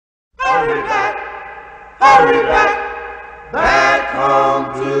hurry back home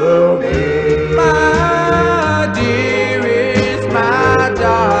to me. My dearest, my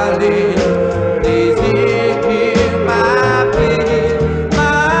darling, please hear my plea.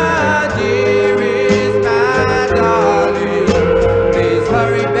 My dearest, my darling, please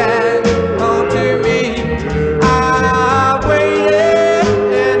hurry back home to me. I've waited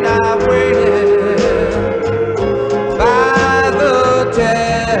and I've waited by the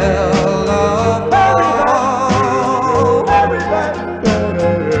telephone.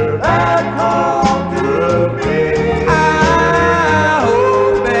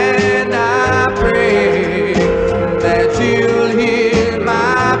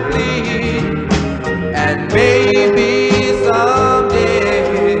 Maybe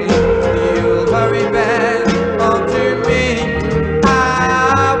someday you'll hurry back home to me.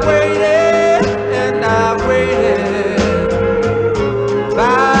 I've waited and I've waited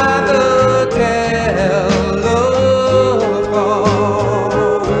by the telephone.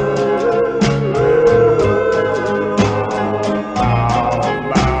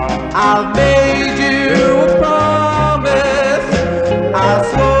 I've made you a promise. I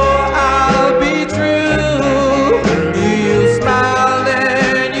swore I'll be true.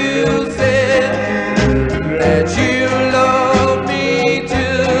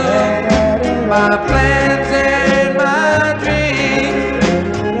 My plans and my dreams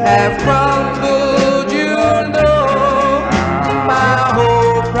have crumbled, you know. My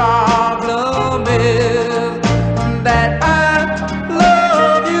whole problem is that I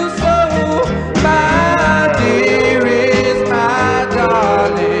love you so. My dearest, my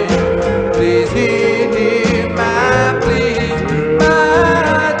darling, please hear my plea.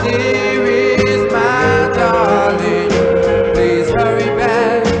 My dearest, my darling, please hurry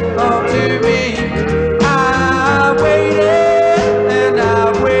back home to me.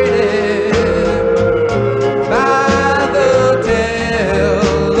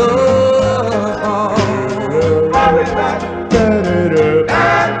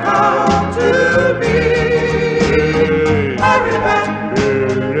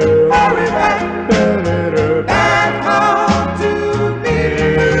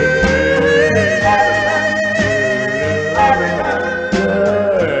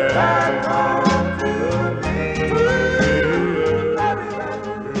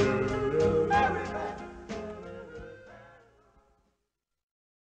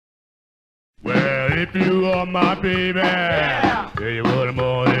 If you are my baby, yeah. Tell you what I'm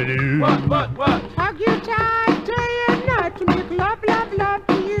gonna do. What? Hug you tight day and night to make love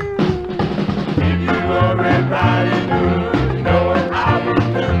to you. If you were everybody knew, you know what I would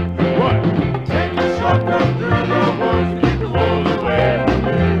do. What? Take a shortcut through the woods, keep the wolves away from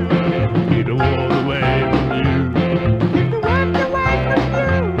you. Keep the wolves away from you. Keep the wolves away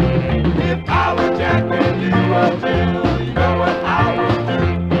from you. If I were Jack and you were Jill, you know what I would do.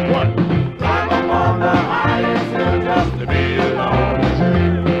 What? Just to be alone with you.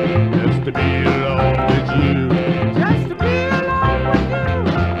 Just to be alone with you. Just to be alone with you.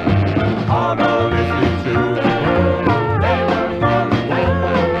 Oh no, this is true. They were gonna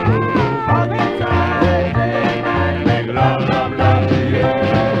hold me tight, day and night, make love to you.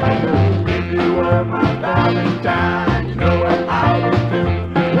 If you were my Valentine, you know what I would do.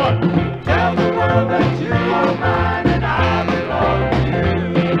 What? Tell the world that you are mine and I belong to you.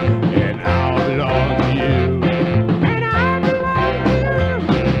 And I'll belong to you.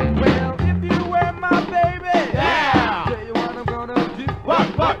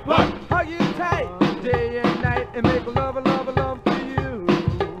 Hug you tight day and night and make love to you.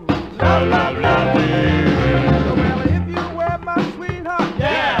 Love to you.